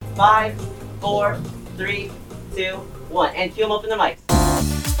5, 4, 3, 2, 1. And cue them open the mics.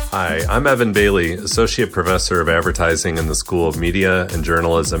 Hi, I'm Evan Bailey, Associate Professor of Advertising in the School of Media and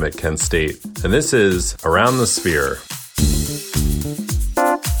Journalism at Kent State. And this is Around the Sphere.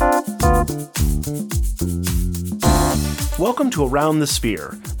 Welcome to Around the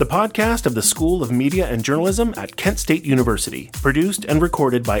Sphere, the podcast of the School of Media and Journalism at Kent State University, produced and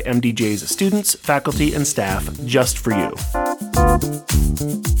recorded by MDJ's students, faculty, and staff just for you.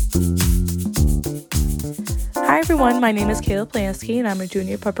 Hi everyone, my name is Kayla Plansky and I'm a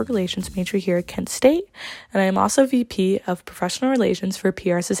junior public relations major here at Kent State, and I am also VP of Professional Relations for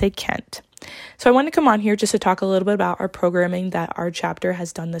PRSSA Kent. So I wanted to come on here just to talk a little bit about our programming that our chapter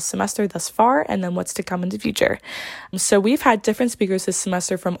has done this semester thus far, and then what's to come in the future. So we've had different speakers this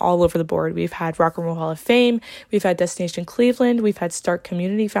semester from all over the board. We've had Rock and Roll Hall of Fame, we've had Destination Cleveland, we've had Stark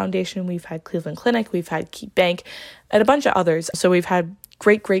Community Foundation, we've had Cleveland Clinic, we've had Keep Bank, and a bunch of others. So we've had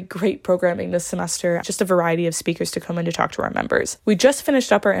great programming this semester, just a variety of speakers to come in to talk to our members. We just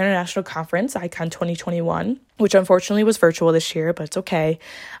finished up our international conference, ICON 2021, which unfortunately was virtual this year, but it's okay.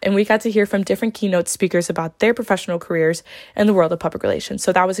 And we got to hear from different keynote speakers about their professional careers in the world of public relations.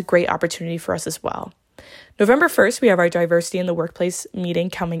 So that was a great opportunity for us as well. November 1st, we have our Diversity in the Workplace meeting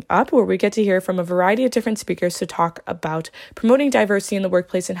coming up, where we get to hear from a variety of different speakers to talk about promoting diversity in the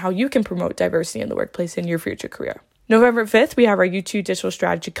workplace and how you can promote diversity in the workplace in your future career. November 5th, we have our U2 Digital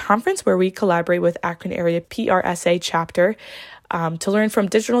Strategy Conference, where we collaborate with Akron Area PRSA chapter to learn from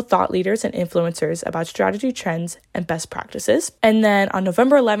digital thought leaders and influencers about strategy trends and best practices. And then on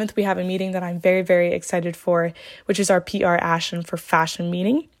November 11th, we have a meeting that I'm very excited for, which is our PR Ashton for Fashion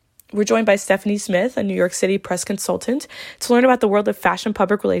meeting. We're joined by Stephanie Smith, a New York City press consultant, to learn about the world of fashion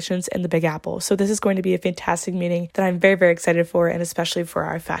public relations in the Big Apple. So this is going to be a fantastic meeting that I'm very excited for, and especially for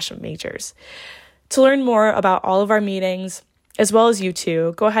our fashion majors. To learn more about all of our meetings, as well as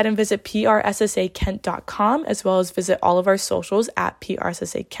U2, go ahead and visit prssakent.com, as well as visit all of our socials at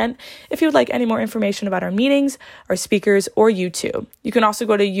prssakent if you would like any more information about our meetings, our speakers, or U2. You can also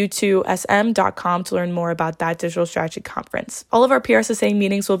go to u2sm.com to learn more about that digital strategy conference. All of our PRSSA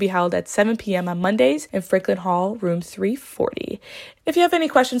meetings will be held at 7 p.m. on Mondays in Franklin Hall, room 340. If you have any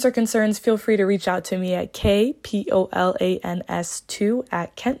questions or concerns, feel free to reach out to me at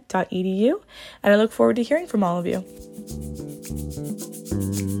kpolans2@kent.edu, and I look forward to hearing from all of you.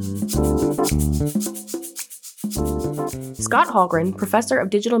 Scott Hallgren, professor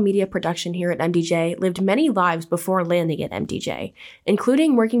of digital media production here at MDJ, lived many lives before landing at MDJ,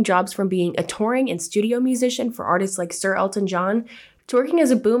 including working jobs from being a touring and studio musician for artists like Sir Elton John to working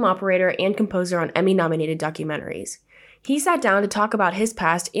as a boom operator and composer on Emmy-nominated documentaries. He sat down to talk about his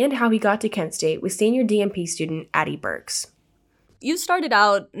past and how he got to Kent State with senior DMP student Addie Burks. You started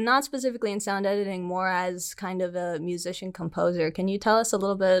out not specifically in sound editing, more as kind of a musician-composer. Can you tell us a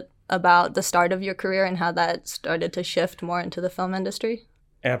little bit about the start of your career and how that started to shift more into the film industry?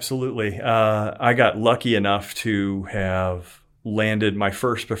 Absolutely. I got lucky enough to have landed my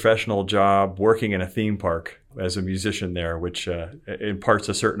first professional job working in a theme park as a musician there, which imparts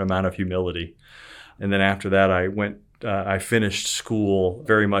a certain amount of humility. And then after that, I finished school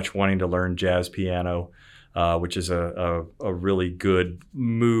very much wanting to learn jazz piano, which is a really good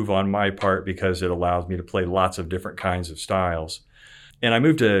move on my part because it allows me to play lots of different kinds of styles. And I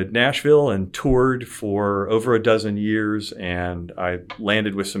moved to Nashville and toured for over a dozen years, and I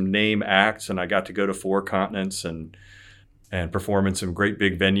landed with some name acts, and I got to go to 4 continents and perform in some great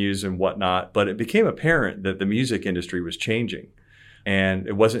big venues and whatnot. But it became apparent that the music industry was changing. And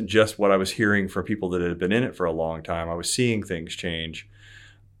it wasn't just what I was hearing from people that had been in it for a long time. I was seeing things change.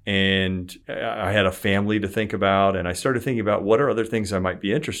 And I had a family to think about, and I started thinking about what are other things I might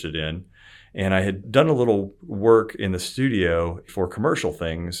be interested in. And I had done a little work in the studio for commercial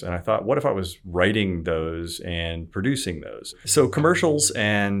things, and I thought, what if I was writing those and producing those? So commercials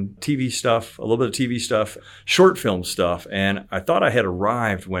and TV stuff, a little bit of TV stuff, short film stuff, and I thought I had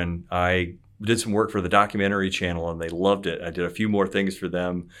arrived when I did some work for the documentary channel, and they loved it. I did a few more things for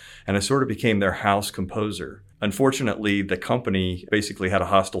them, and I sort of became their house composer. Unfortunately, the company basically had a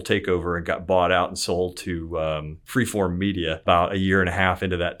hostile takeover and got bought out and sold to Freeform Media about a year and a half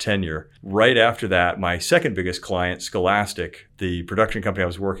into that tenure. Right after that, my second biggest client, Scholastic, the production company I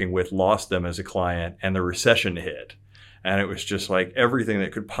was working with, lost them as a client, and the recession hit. And it was just like everything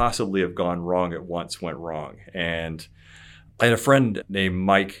that could possibly have gone wrong at once went wrong. And I had a friend named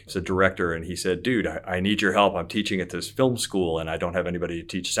Mike, who's a director, and he said, dude, I need your help. I'm teaching at this film school and I don't have anybody to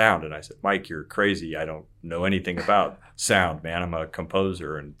teach sound. And I said, Mike, you're crazy. I don't know anything about sound, man. I'm a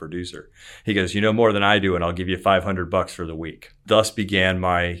composer and producer. He goes, you know more than I do, and I'll give you $500 for the week. Thus began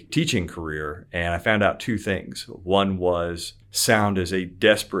my teaching career. And I found out two things. One was sound is a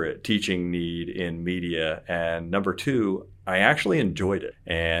desperate teaching need in media. And number two, I actually enjoyed it.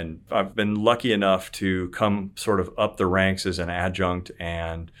 And I've been lucky enough to come sort of up the ranks as an adjunct.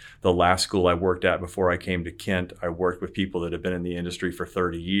 And the last school I worked at before I came to Kent, I worked with people that have been in the industry for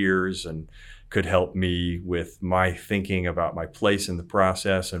 30 years and could help me with my thinking about my place in the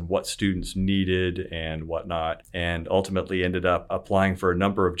process and what students needed and whatnot. And ultimately ended up applying for a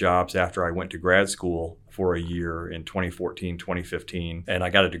number of jobs after I went to grad school for a year in 2014, 2015. And I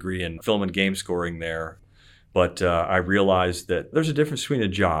got a degree in film and game scoring there. But I realized that there's a difference between a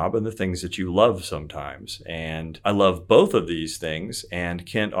job and the things that you love sometimes. And I love both of these things. And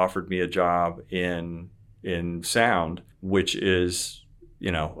Kent offered me a job in sound, which is,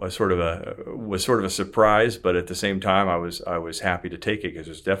 was sort of a surprise. But at the same time, I was happy to take it because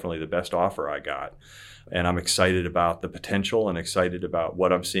it was definitely the best offer I got. And I'm excited about the potential and excited about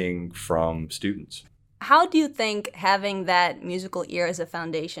what I'm seeing from students. How do you think having that musical ear as a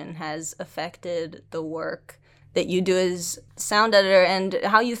foundation has affected the work that you do as sound editor and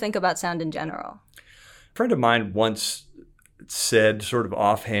how you think about sound in general? A friend of mine once said sort of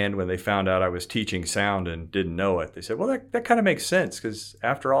offhand when they found out I was teaching sound and didn't know it, they said, well, that kind of makes sense because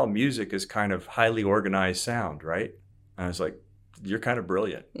after all, music is kind of highly organized sound, right? And I was like, you're kind of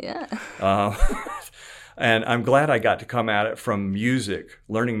brilliant. Yeah. And I'm glad I got to come at it from music,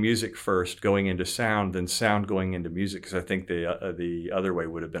 learning music first, going into sound, then sound going into music, because I think the other way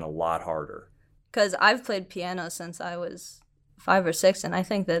would have been a lot harder. Because I've played piano since I was 5 or 6, and I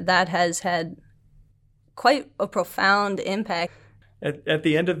think that has had quite a profound impact. At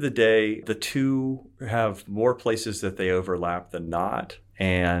the end of the day, the two have more places that they overlap than not.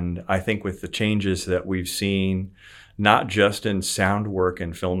 And I think with the changes that we've seen, not just in sound work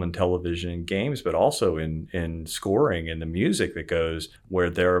in film and television and games, but also in scoring and the music that goes, where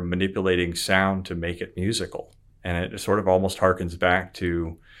they're manipulating sound to make it musical. And it sort of almost harkens back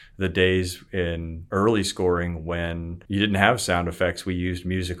to the days in early scoring when you didn't have sound effects. We used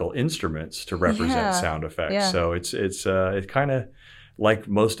musical instruments to represent sound effects. Yeah. So it's kind of like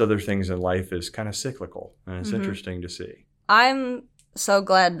most other things in life is kind of cyclical, and it's interesting to see. I'm so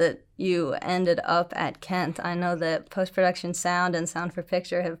glad that you ended up at Kent. I know that post-production sound and sound for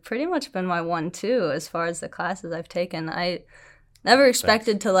picture have pretty much been my 1-2 as far as the classes I've taken. I never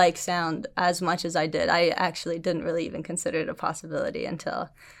expected to like sound as much as I did. I actually didn't really even consider it a possibility until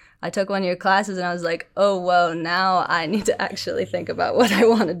I took one of your classes and I was like, oh, whoa, now I need to actually think about what I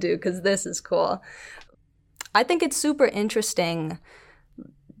want to do because this is cool. I think it's super interesting,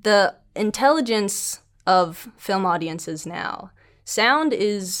 the intelligence of film audiences now. Sound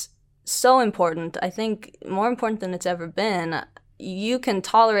is so important. I think more important than it's ever been. You can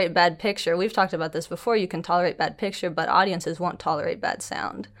tolerate bad picture. We've talked about this before. You can tolerate bad picture, but audiences won't tolerate bad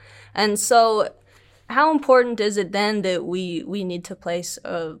sound. And so how important is it then that we need to place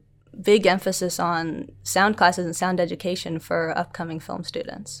a big emphasis on sound classes and sound education for upcoming film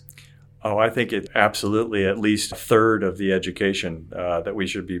students? Oh, I think it absolutely at least a third of the education that we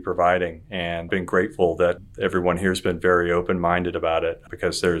should be providing, and been grateful that everyone here has been very open-minded about it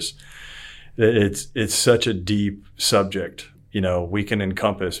because it's such a deep subject. We can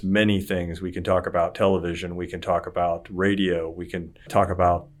encompass many things. We can talk about television. We can talk about radio. We can talk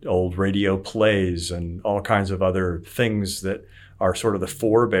about old radio plays and all kinds of other things that are sort of the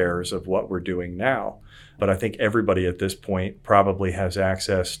forebears of what we're doing now. But I think everybody at this point probably has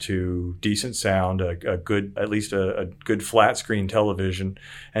access to decent sound, at least a good flat screen television,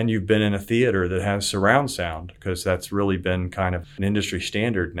 and you've been in a theater that has surround sound, because that's really been kind of an industry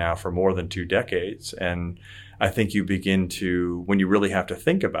standard now for more than 2 decades. And I think you begin to, when you really have to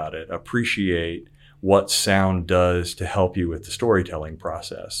think about it, appreciate what sound does to help you with the storytelling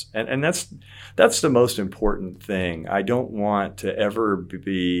process. And that's the most important thing. I don't want to ever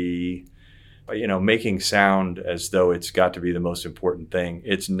be making sound as though it's got to be the most important thing.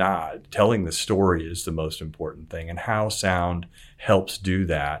 It's not. Telling the story is the most important thing, and how sound helps do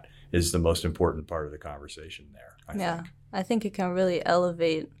that is the most important part of the conversation there, I think. I think it can really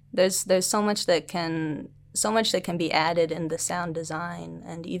elevate. There's so much that can be added in the sound design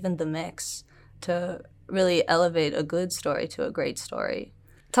and even the mix to really elevate a good story to a great story.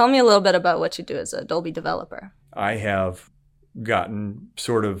 Tell me a little bit about what you do as a Dolby developer. I have gotten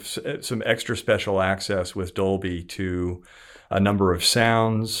sort of some extra special access with Dolby to a number of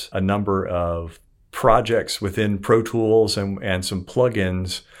sounds, a number of projects within Pro Tools and some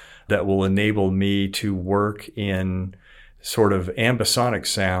plugins that will enable me to work in sort of ambisonic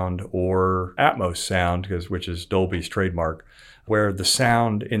sound or Atmos sound, which is Dolby's trademark, where the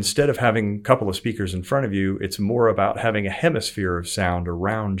sound, instead of having a couple of speakers in front of you, it's more about having a hemisphere of sound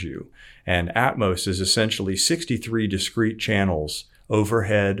around you. And Atmos is essentially 63 discrete channels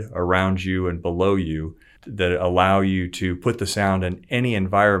overhead, around you, and below you that allow you to put the sound in any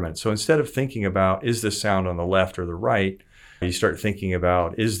environment. So instead of thinking about, is this sound on the left or the right, you start thinking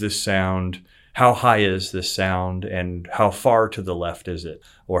about, is this sound, how high is this sound, and how far to the left is it?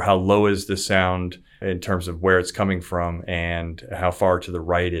 Or how low is the sound in terms of where it's coming from, and how far to the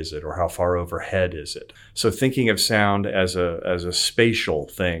right is it, or how far overhead is it? So thinking of sound as a spatial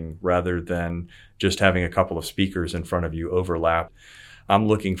thing rather than just having a couple of speakers in front of you overlap. I'm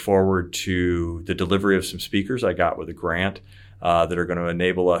looking forward to the delivery of some speakers I got with a grant that are going to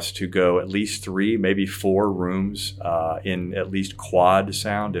enable us to go at least 3, maybe 4 rooms in at least quad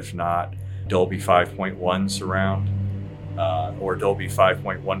sound, if not Dolby 5.1 surround or Dolby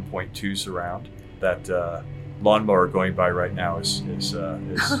 5.1.2 surround. That lawnmower going by right now is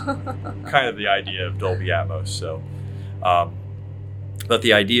kind of the idea of Dolby Atmos. So, but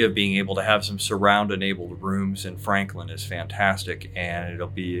the idea of being able to have some surround-enabled rooms in Franklin is fantastic, and it'll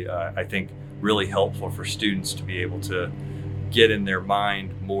be, I think, really helpful for students to be able to get in their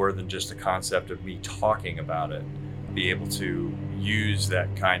mind more than just the concept of me talking about it, be able to use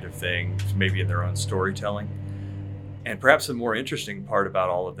that kind of thing maybe in their own storytelling. And perhaps the more interesting part about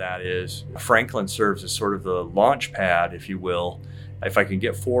all of that is Franklin serves as sort of the launch pad, if you will. If I can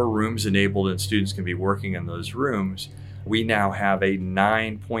get 4 rooms enabled and students can be working in those rooms, we now have a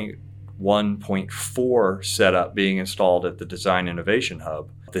 9.1.4 setup being installed at the Design Innovation Hub,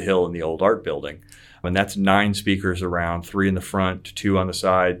 the Hill in the old art building. And that's 9 speakers around, 3 in the front, 2 on the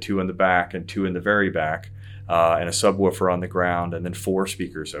side, 2 in the back, and 2 in the very back, and a subwoofer on the ground, and then 4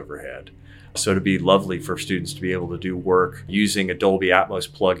 speakers overhead. So it'd be lovely for students to be able to do work using a Dolby Atmos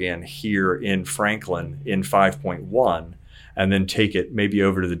plugin here in Franklin in 5.1, and then take it maybe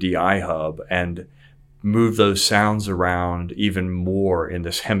over to the DI Hub and move those sounds around even more in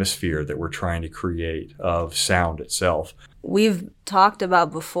this hemisphere that we're trying to create of sound itself. We've talked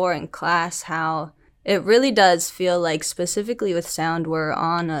about before in class how it really does feel like, specifically with sound, we're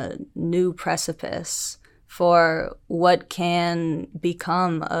on a new precipice for what can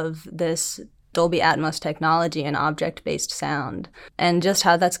become of this Dolby Atmos technology and object-based sound, and just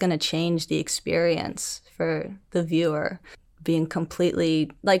how that's going to change the experience for the viewer, being completely,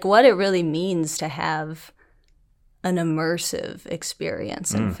 like, what it really means to have an immersive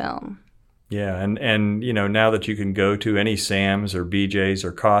experience in film. Yeah, and you know, now that you can go to any Sam's or BJ's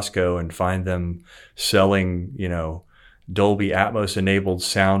or Costco and find them selling, you know, Dolby Atmos enabled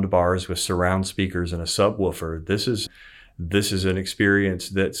sound bars with surround speakers and a subwoofer, this is an experience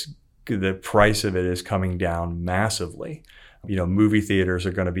that's, the price of it is coming down massively. You know, movie theaters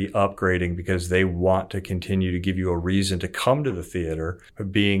are going to be upgrading because they want to continue to give you a reason to come to the theater.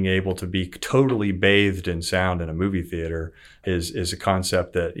 Being able to be totally bathed in sound in a movie theater is a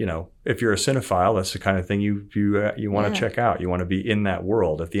concept that, you know, if you're a cinephile, that's the kind of thing you want to check out. You want to be in that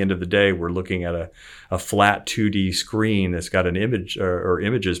world. At the end of the day, we're looking at a flat 2D screen that's got an image or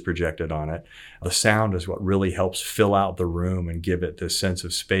images projected on it. The sound is what really helps fill out the room and give it this sense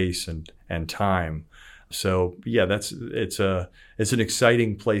of space and time. So yeah, it's an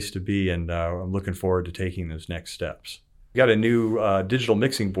exciting place to be, and I'm looking forward to taking those next steps. We got a new digital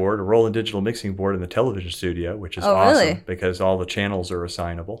mixing board, a Roland digital mixing board in the television studio, which is awesome. Really? Because all the channels are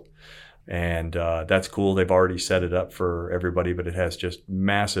assignable, and that's cool. They've already set it up for everybody, but it has just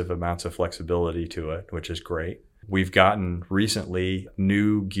massive amounts of flexibility to it, which is great. We've gotten recently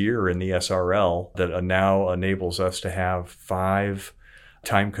new gear in the SRL that now enables us to have 5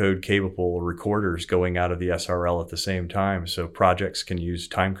 timecode capable recorders going out of the SRL at the same time, so projects can use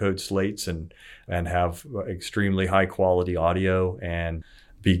timecode slates and have extremely high quality audio and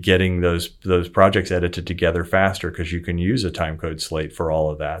be getting those projects edited together faster because you can use a timecode slate for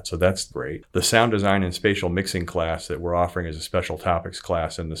all of that. So that's great. The sound design and spatial mixing class that we're offering as a special topics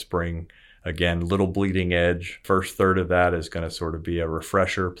class in the spring, again, little bleeding edge. First third of that is going to sort of be a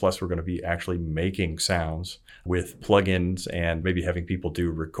refresher, plus we're going to be actually making sounds with plugins and maybe having people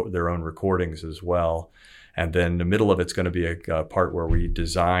do their own recordings as well. And then the middle of it's going to be a part where we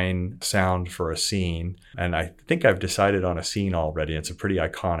design sound for a scene. And I think I've decided on a scene already. It's a pretty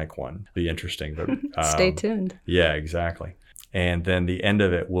iconic one. It'll be interesting. But stay tuned. Yeah, exactly. And then the end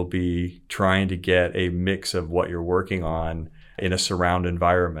of it will be trying to get a mix of what you're working on in a surround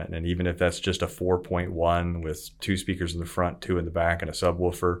environment. And even if that's just a 4.1 with 2 speakers in the front, 2 in the back, and a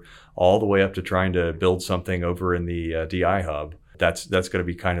subwoofer, all the way up to trying to build something over in the DI Hub That's going to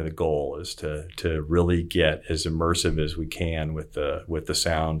be kind of the goal, is to really get as immersive as we can with the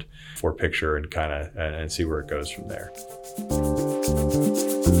sound for picture and see where it goes from there.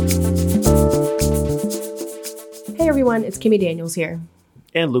 Hey everyone, it's Kimmy Daniels here.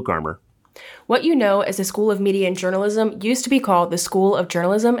 And Luke Armour. What you know as the School of Media and Journalism used to be called the School of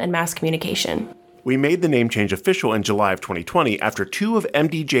Journalism and Mass Communication. We made the name change official in July of 2020 after 2 of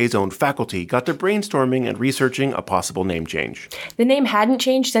MDJ's own faculty got to brainstorming and researching a possible name change. The name hadn't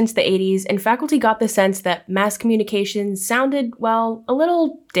changed since the 80s, and faculty got the sense that mass communication sounded, well, a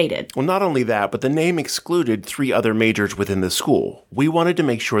little dated. Well, not only that, but the name excluded 3 other majors within the school. We wanted to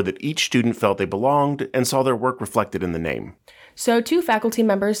make sure that each student felt they belonged and saw their work reflected in the name. So 2 faculty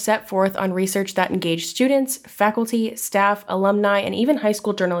members set forth on research that engaged students, faculty, staff, alumni, and even high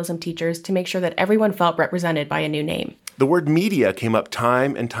school journalism teachers to make sure that everyone felt represented by a new name. The word media came up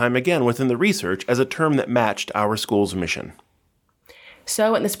time and time again within the research as a term that matched our school's mission.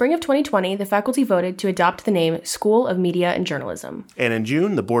 So in the spring of 2020, the faculty voted to adopt the name School of Media and Journalism. And in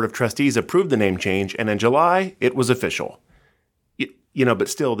June, the Board of Trustees approved the name change, and in July, it was official. But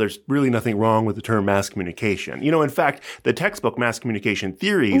still, there's really nothing wrong with the term mass communication. In fact, the textbook Mass Communication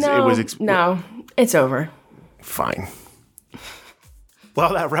Theories, No, it's over. Fine.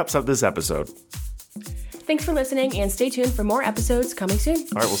 Well, that wraps up this episode. Thanks for listening, and stay tuned for more episodes coming soon.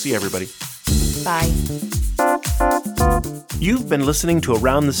 All right, we'll see everybody. Bye. You've been listening to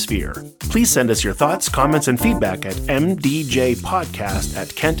Around the Sphere. Please send us your thoughts, comments, and feedback at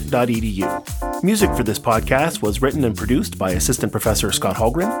mdjpodcast@kent.edu. Music for this podcast was written and produced by Assistant Professor Scott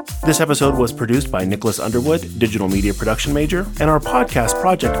Hallgren. This episode was produced by Nicholas Underwood, Digital Media Production Major, and our podcast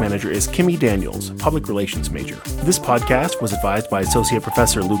project manager is Kimmy Daniels, Public Relations Major. This podcast was advised by Associate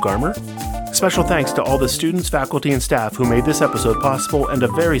Professor Luke Armour. Special thanks to all the students, faculty, and staff who made this episode possible, and a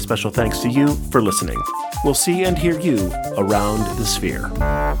very special thanks to you for listening. We'll see and hear you around the sphere.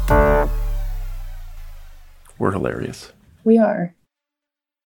 We're hilarious. We are.